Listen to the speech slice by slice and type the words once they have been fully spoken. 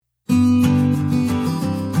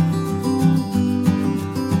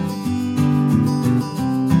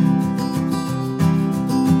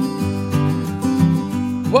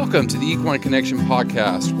Welcome to the Equine Connection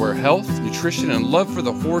podcast, where health, nutrition, and love for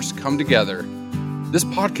the horse come together. This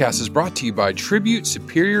podcast is brought to you by Tribute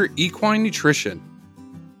Superior Equine Nutrition.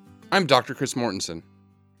 I'm Dr. Chris Mortensen.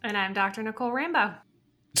 And I'm Dr. Nicole Rambo.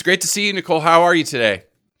 It's great to see you, Nicole. How are you today?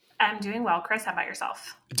 I'm doing well, Chris. How about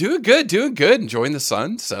yourself? Doing good. Enjoying the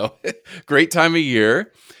sun. So great time of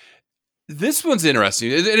year. This one's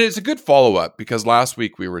interesting. And it's a good follow-up because last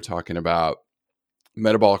week we were talking about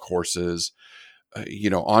metabolic horses,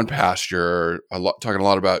 on pasture, talking a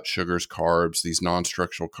lot about sugars, carbs, these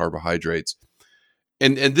non-structural carbohydrates.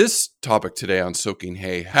 And this topic today on soaking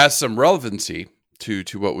hay has some relevancy to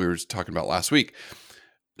what we were talking about last week.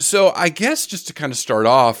 So I guess just to kind of start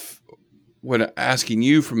off, when asking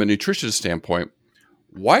you from a nutrition standpoint,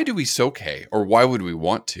 why do we soak hay, or why would we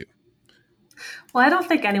want to? Well, I don't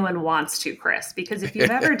think anyone wants to, Chris, because if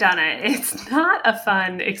you've ever done it, it's not a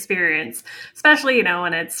fun experience, especially,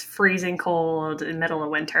 when it's freezing cold in the middle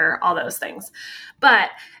of winter, all those things. But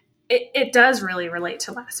it does really relate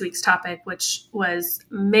to last week's topic, which was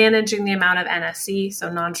managing the amount of NSC,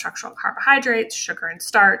 so non-structural carbohydrates, sugar, and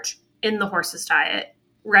starch in the horse's diet,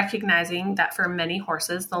 recognizing that for many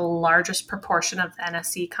horses, the largest proportion of the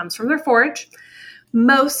NSC comes from their forage.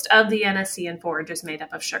 Most of the NSC in forage is made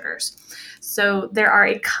up of sugars. So there are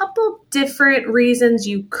a couple different reasons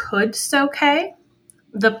you could soak hay.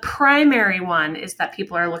 The primary one is that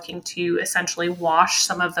people are looking to essentially wash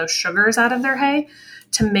some of those sugars out of their hay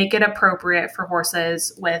to make it appropriate for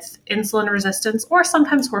horses with insulin resistance or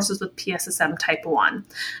sometimes horses with PSSM type 1.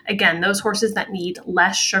 Again, those horses that need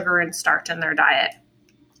less sugar and starch in their diet.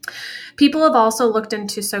 People have also looked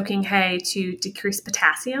into soaking hay to decrease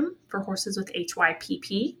potassium for horses with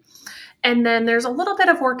HYPP. And then there's a little bit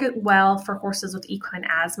of work as well for horses with equine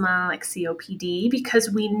asthma, like COPD, because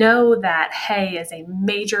we know that hay is a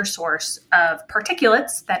major source of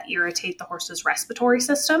particulates that irritate the horse's respiratory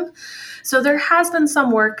system. So there has been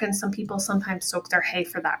some work, and some people sometimes soak their hay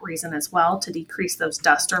for that reason as well, to decrease those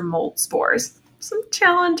dust or mold spores. Some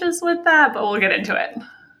challenges with that, but we'll get into it.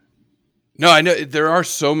 No, I know there are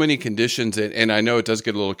so many conditions, and I know it does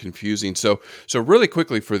get a little confusing. So really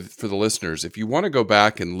quickly for the listeners, if you want to go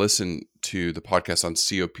back and listen to the podcast on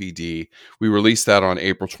COPD, we released that on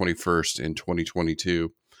April 21st in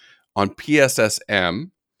 2022. On PSSM,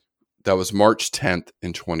 that was March 10th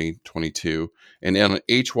in 2022. And on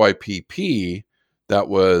HYPP, that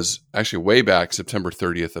was actually way back September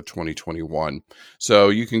 30th of 2021. So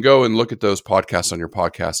you can go and look at those podcasts on your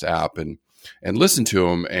podcast app and listen to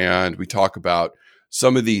them. And we talk about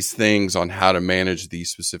some of these things on how to manage these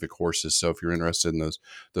specific horses. So if you're interested in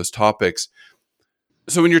those topics.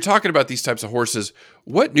 So when you're talking about these types of horses,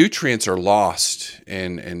 what nutrients are lost?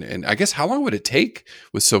 And I guess how long would it take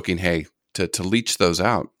with soaking hay to leach those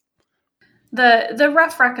out? The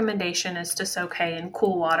rough recommendation is to soak hay in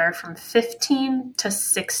cool water from 15 to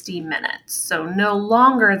 60 minutes. So no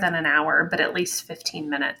longer than an hour, but at least 15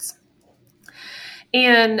 minutes.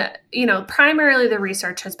 And, primarily the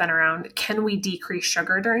research has been around, can we decrease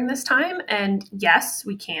sugar during this time? And yes,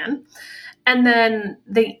 we can. And then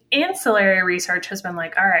the ancillary research has been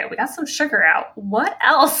like, all right, we got some sugar out. What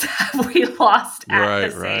else have we lost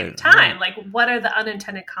at the same time? Like, what are the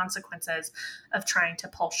unintended consequences of trying to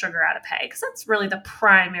pull sugar out of hay? Because that's really the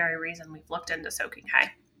primary reason we've looked into soaking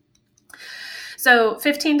hay. So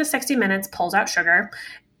 15 to 60 minutes pulls out sugar.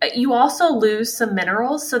 You also lose some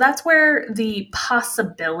minerals. So that's where the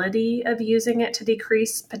possibility of using it to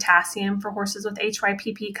decrease potassium for horses with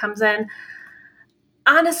HYPP comes in.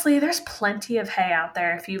 Honestly, there's plenty of hay out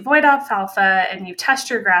there. If you avoid alfalfa and you test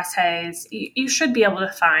your grass hays, you should be able to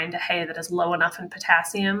find a hay that is low enough in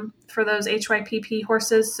potassium for those HYPP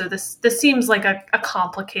horses. So this seems like a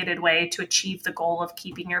complicated way to achieve the goal of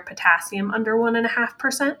keeping your potassium under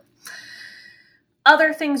 1.5%.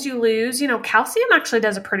 Other things you lose, calcium actually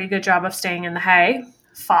does a pretty good job of staying in the hay.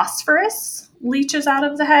 Phosphorus leaches out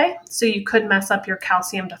of the hay, so you could mess up your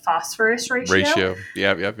calcium to phosphorus ratio.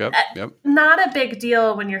 Yep. Not a big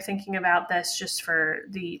deal when you're thinking about this just for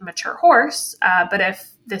the mature horse, but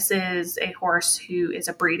if this is a horse who is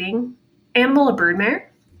a breeding animal, a broodmare,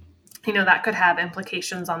 that could have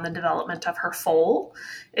implications on the development of her foal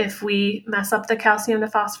if we mess up the calcium to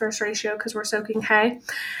phosphorus ratio because we're soaking hay.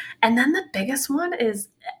 And then the biggest one is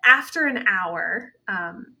after an hour,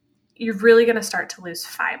 you're really going to start to lose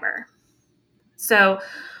fiber. So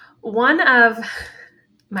one of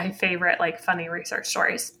my favorite, funny research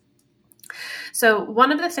stories. So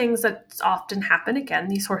one of the things that's often happen, again,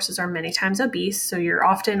 these horses are many times obese, so you're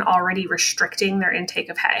often already restricting their intake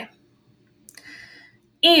of hay.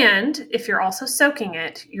 And if you're also soaking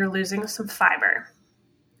it, you're losing some fiber.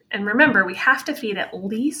 And remember, we have to feed at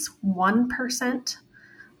least 1%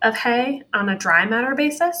 of hay on a dry matter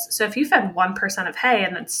basis. So if you fed 1% of hay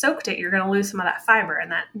and then soaked it, you're going to lose some of that fiber,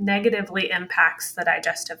 and that negatively impacts the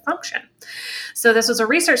digestive function. So this was a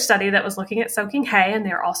research study that was looking at soaking hay, and they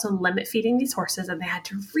were also limit feeding these horses, and they had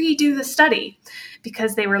to redo the study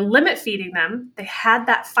because they were limit feeding them. They had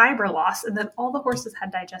that fiber loss, and then all the horses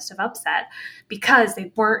had digestive upset because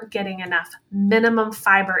they weren't getting enough minimum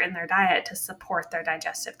fiber in their diet to support their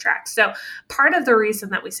digestive tract. So part of the reason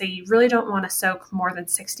that we say you really don't want to soak more than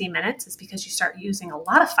 60 minutes is because you start using a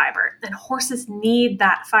lot of fiber, and horses need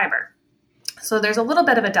that fiber. So there's a little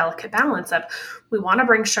bit of a delicate balance of we want to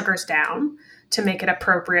bring sugars down to make it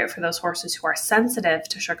appropriate for those horses who are sensitive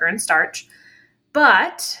to sugar and starch.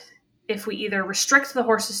 But if we either restrict the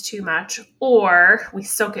horses too much or we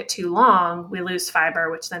soak it too long, we lose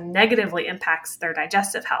fiber, which then negatively impacts their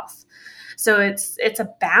digestive health. So it's a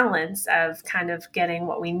balance of kind of getting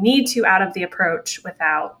what we need to out of the approach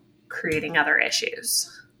without creating other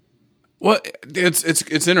issues. Well,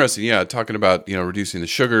 it's interesting, yeah, talking about, reducing the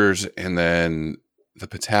sugars and then the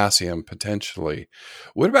potassium potentially.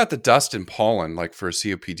 What about the dust and pollen, like for a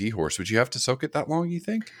COPD horse? Would you have to soak it that long, you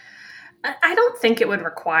think? I don't think it would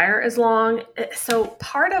require as long. So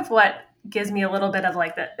part of what gives me a little bit of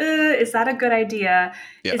like is that a good idea?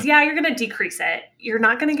 Is you're going to decrease it. You're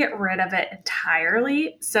not going to get rid of it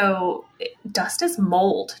entirely. So dust is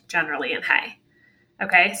mold generally in hay.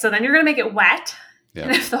 Okay. So then you're going to make it wet. Yeah.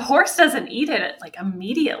 And if the horse doesn't eat it like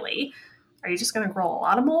immediately, are you just going to grow a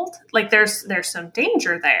lot of mold? Like there's some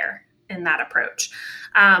danger there in that approach.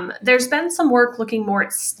 There's been some work looking more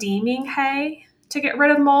at steaming hay to get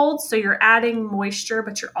rid of mold. So you're adding moisture,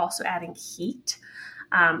 but you're also adding heat.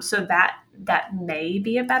 So that may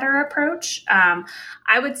be a better approach.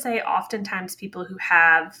 I would say oftentimes people who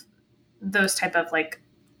have those type of like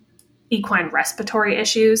equine respiratory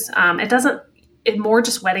issues, it more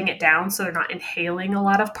just wetting it down so they're not inhaling a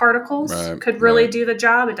lot of particles could really do the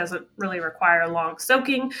job. It doesn't really require long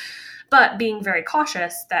soaking, but being very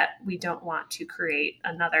cautious that we don't want to create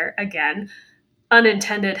another, again,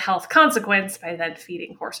 unintended health consequence by then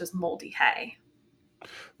feeding horses moldy hay.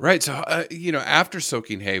 Right. So, after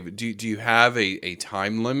soaking hay, do you have a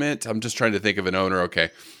time limit? I'm just trying to think of an owner. Okay.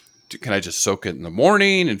 Can I just soak it in the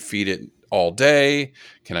morning and feed it all day?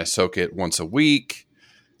 Can I soak it once a week?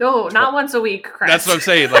 No, not once a week, Chris. That's what I'm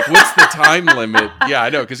saying. Like, what's the time limit? Yeah, I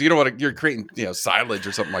know, because you don't want to. You're creating, silage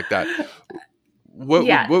or something like that. What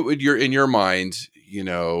would in your mind,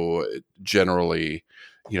 generally,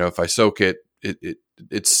 if I soak it,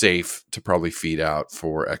 it's safe to probably feed out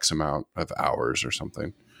for X amount of hours or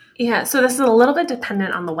something. Yeah, so this is a little bit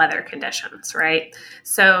dependent on the weather conditions, right?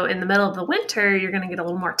 So in the middle of the winter, you're going to get a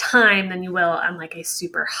little more time than you will on like a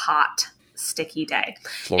super hot, sticky day.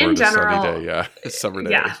 Florida, in general, sunny day, summer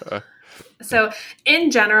day. Yeah. So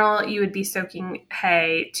in general, you would be soaking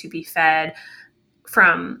hay to be fed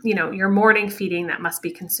from, your morning feeding that must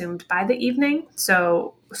be consumed by the evening.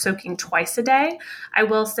 So soaking twice a day. I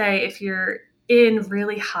will say if you're in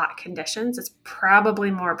really hot conditions, it's probably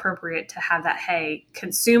more appropriate to have that hay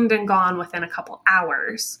consumed and gone within a couple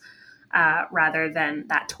hours rather than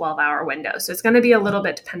that 12-hour window. So it's going to be a little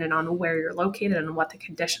bit dependent on where you're located and what the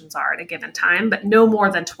conditions are at a given time, but no more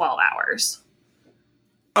than 12 hours.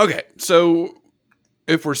 Okay. So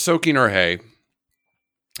if we're soaking our hay,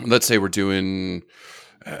 let's say we're doing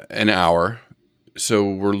an hour, so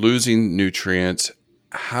we're losing nutrients.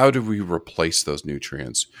 How do we replace those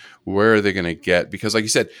nutrients? Where are they going to get? Because like you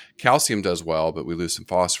said, calcium does well, but we lose some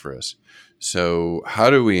phosphorus. So how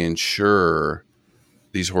do we ensure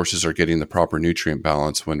these horses are getting the proper nutrient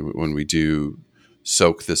balance when we do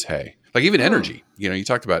soak this hay? Like even energy, you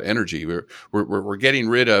talked about energy. We're getting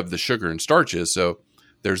rid of the sugar and starches. So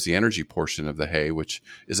there's the energy portion of the hay, which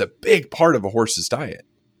is a big part of a horse's diet.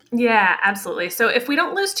 Yeah, absolutely. So if we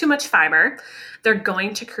don't lose too much fiber, they're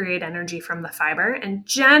going to create energy from the fiber. And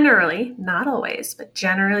generally, not always, but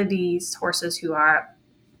generally these horses who are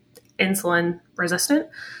insulin resistant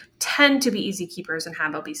tend to be easy keepers and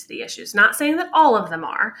have obesity issues. Not saying that all of them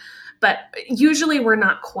are, but usually we're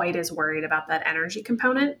not quite as worried about that energy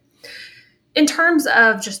component. In terms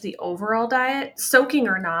of just the overall diet, soaking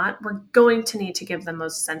or not, we're going to need to give them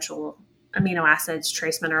those essential amino acids,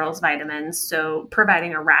 trace minerals, vitamins. So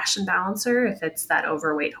providing a ration balancer, if it's that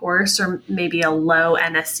overweight horse, or maybe a low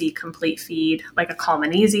NSC complete feed, like a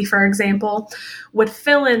Calmanese, for example, would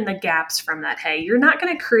fill in the gaps from that hay. You're not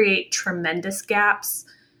going to create tremendous gaps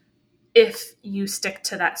if you stick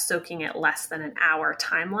to that soaking it less than an hour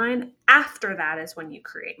timeline. After that is when you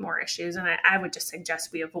create more issues. And I would just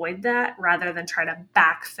suggest we avoid that rather than try to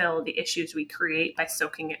backfill the issues we create by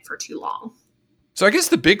soaking it for too long. So I guess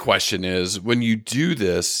the big question is, when you do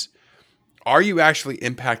this, are you actually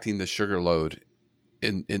impacting the sugar load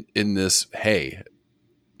in this hay?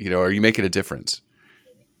 Are you making a difference?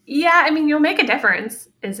 Yeah, I mean, you'll make a difference.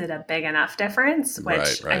 Is it a big enough difference?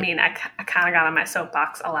 Which, Right. I mean, I kind of got on my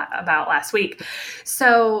soapbox a lot about last week.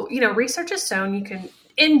 So, research has shown you can,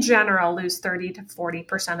 in general, lose 30 to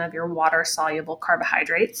 40% of your water-soluble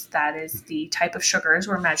carbohydrates. That is the type of sugars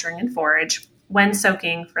we're measuring in forage when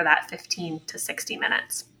soaking for that 15 to 60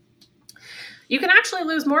 minutes. You can actually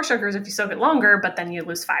lose more sugars if you soak it longer, but then you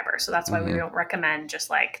lose fiber. So that's why we don't recommend just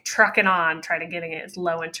like trucking on, try to getting it as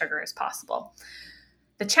low in sugar as possible.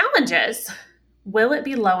 The challenge is, will it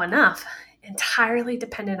be low enough? Entirely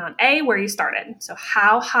dependent on A, where you started. So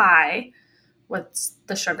how high was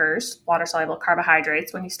the sugars, water-soluble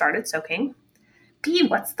carbohydrates, when you started soaking? B,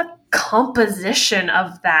 what's the composition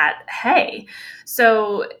of that hay?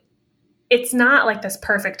 So it's not like this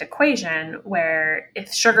perfect equation where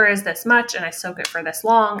if sugar is this much and I soak it for this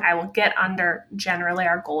long, I will get under, generally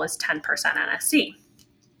our goal is 10% NSC.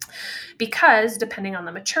 Because depending on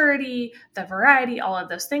the maturity, the variety, all of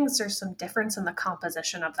those things, there's some difference in the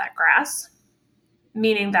composition of that grass,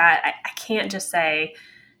 meaning that I can't just say,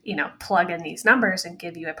 plug in these numbers and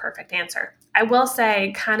give you a perfect answer. I will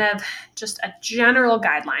say kind of just a general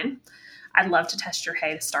guideline. I'd love to test your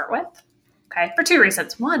hay to start with, okay, for two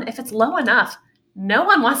reasons. One, if it's low enough, no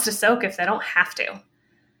one wants to soak if they don't have to.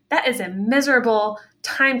 That is a miserable,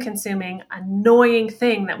 time-consuming, annoying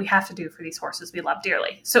thing that we have to do for these horses we love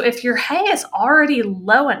dearly. So if your hay is already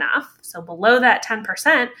low enough, so below that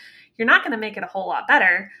 10%, you're not going to make it a whole lot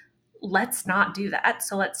better. Let's not do that.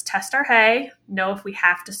 So let's test our hay, know if we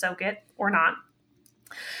have to soak it or not.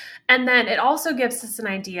 And then it also gives us an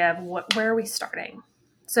idea of where are we starting.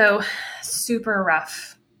 So super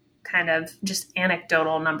rough, kind of just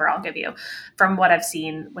anecdotal number I'll give you from what I've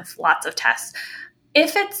seen with lots of tests.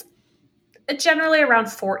 If it's generally around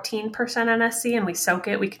 14% NSC and we soak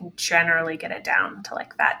it, we can generally get it down to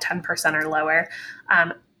like that 10% or lower.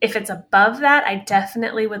 If it's above that, I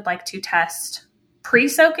definitely would like to test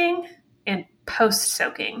pre-soaking and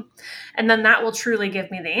post-soaking. And then that will truly give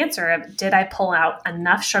me the answer of, did I pull out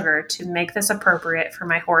enough sugar to make this appropriate for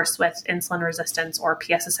my horse with insulin resistance or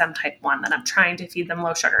PSSM type 1 that I'm trying to feed them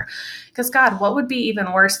low sugar? Because God, what would be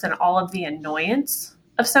even worse than all of the annoyance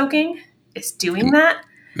of soaking is doing that.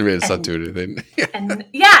 I mean, it's not doing anything.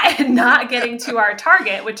 and not getting to our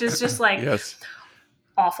target, which is just like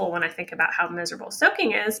awful when I think about how miserable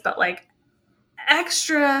soaking is, but like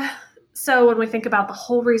extra. So when we think about the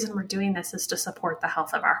whole reason we're doing this is to support the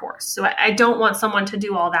health of our horse. So I don't want someone to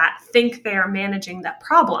do all that, think they are managing that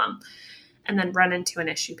problem, and then run into an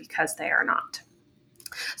issue because they are not.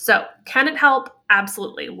 So can it help?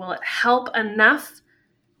 Absolutely. Will it help enough?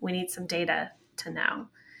 We need some data to know.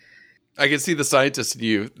 I can see the scientist in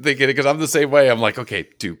you thinking it, because I'm the same way. I'm like, okay,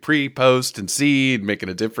 do pre, post, and seed, making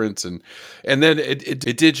a difference. And then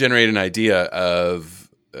it did generate an idea of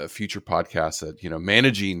a future podcast that,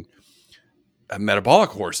 managing a metabolic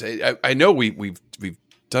horse. I know we've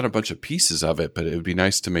done a bunch of pieces of it, but it would be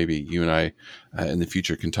nice to maybe you and I in the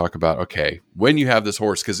future can talk about, okay, when you have this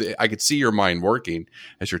horse, because I could see your mind working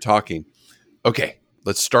as you're talking. Okay,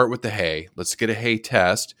 let's start with the hay. Let's get a hay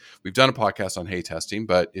test. We've done a podcast on hay testing,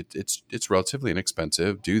 but it's relatively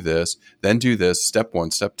inexpensive. Do this, then do this. Step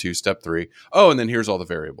 1, step 2, step 3. Oh, and then here's all the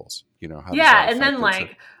variables. How and then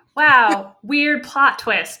like, wow, weird plot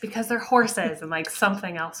twist because they're horses, and like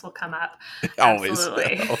something else will come up. Always.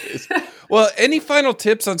 Well, any final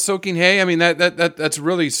tips on soaking hay? I mean, that's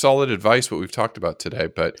really solid advice what we've talked about today.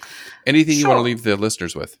 But anything you want to leave the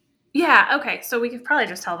listeners with? Yeah. Okay. So we could probably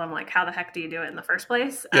just tell them like, how the heck do you do it in the first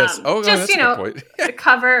place? Yes. That's a good point.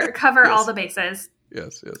 cover yes. All the bases.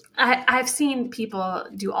 Yes. I've seen people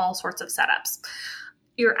do all sorts of setups.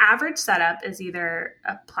 Your average setup is either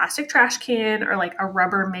a plastic trash can or like a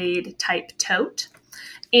Rubbermaid type tote.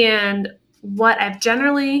 And what I've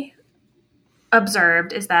generally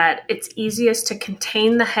observed is that it's easiest to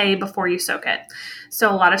contain the hay before you soak it. So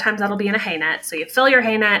a lot of times that'll be in a hay net. So you fill your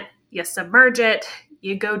hay net, you submerge it,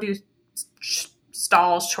 you go do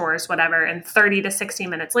stalls, chores, whatever, and 30 to 60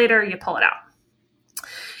 minutes later, you pull it out.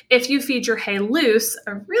 If you feed your hay loose,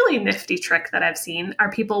 a really nifty trick that I've seen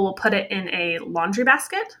are people will put it in a laundry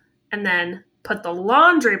basket and then put the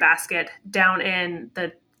laundry basket down in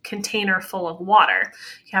the container full of water.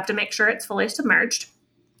 You have to make sure it's fully submerged.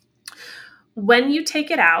 When you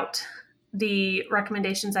take it out, the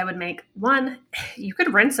recommendations I would make, one, you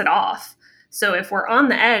could rinse it off. So if we're on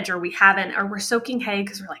the edge or we're soaking hay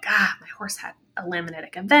because we're like, my horse had a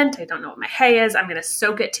laminitic event. I don't know what my hay is. I'm going to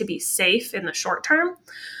soak it to be safe in the short term.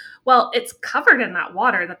 Well, it's covered in that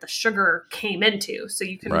water that the sugar came into. So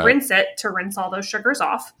you can rinse it to rinse all those sugars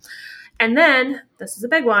off. And then, this is a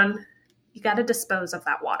big one, you got to dispose of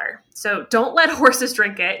that water. So don't let horses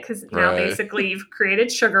drink it, because now basically you've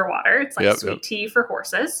created sugar water. It's like sweet tea for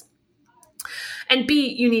horses. And B,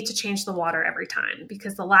 you need to change the water every time,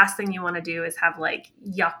 because the last thing you want to do is have like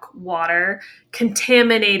yuck water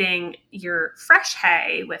contaminating your fresh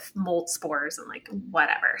hay with mold spores and like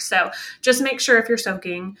whatever. So just make sure if you're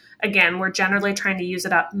soaking, again, we're generally trying to use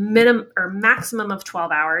it up minimum or maximum of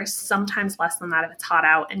 12 hours, sometimes less than that if it's hot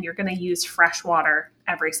out, and you're going to use fresh water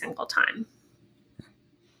every single time.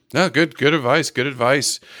 No, good advice. Good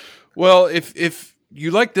advice. Well, if you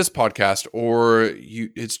like this podcast or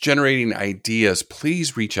it's generating ideas,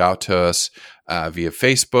 please reach out to us via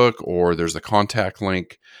Facebook, or there's a contact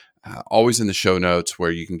link always in the show notes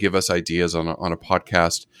where you can give us ideas on a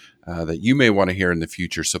podcast that you may want to hear in the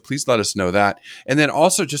future. So please let us know that. And then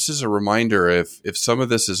also, just as a reminder, if some of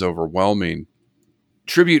this is overwhelming,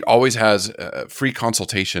 Tribute always has a free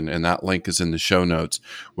consultation, and that link is in the show notes,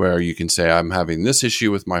 where you can say, I'm having this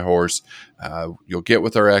issue with my horse. You'll get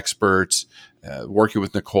with our experts, working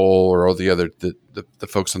with Nicole or all the other the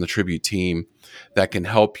folks on the Tribute team that can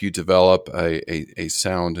help you develop a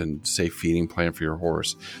sound and safe feeding plan for your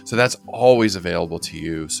horse. So that's always available to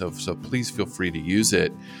you. So please feel free to use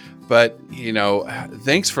it. But,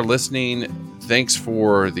 thanks for listening. Thanks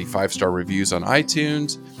for the 5-star reviews on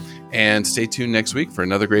iTunes. And stay tuned next week for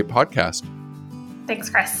another great podcast. Thanks,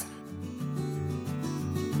 Chris.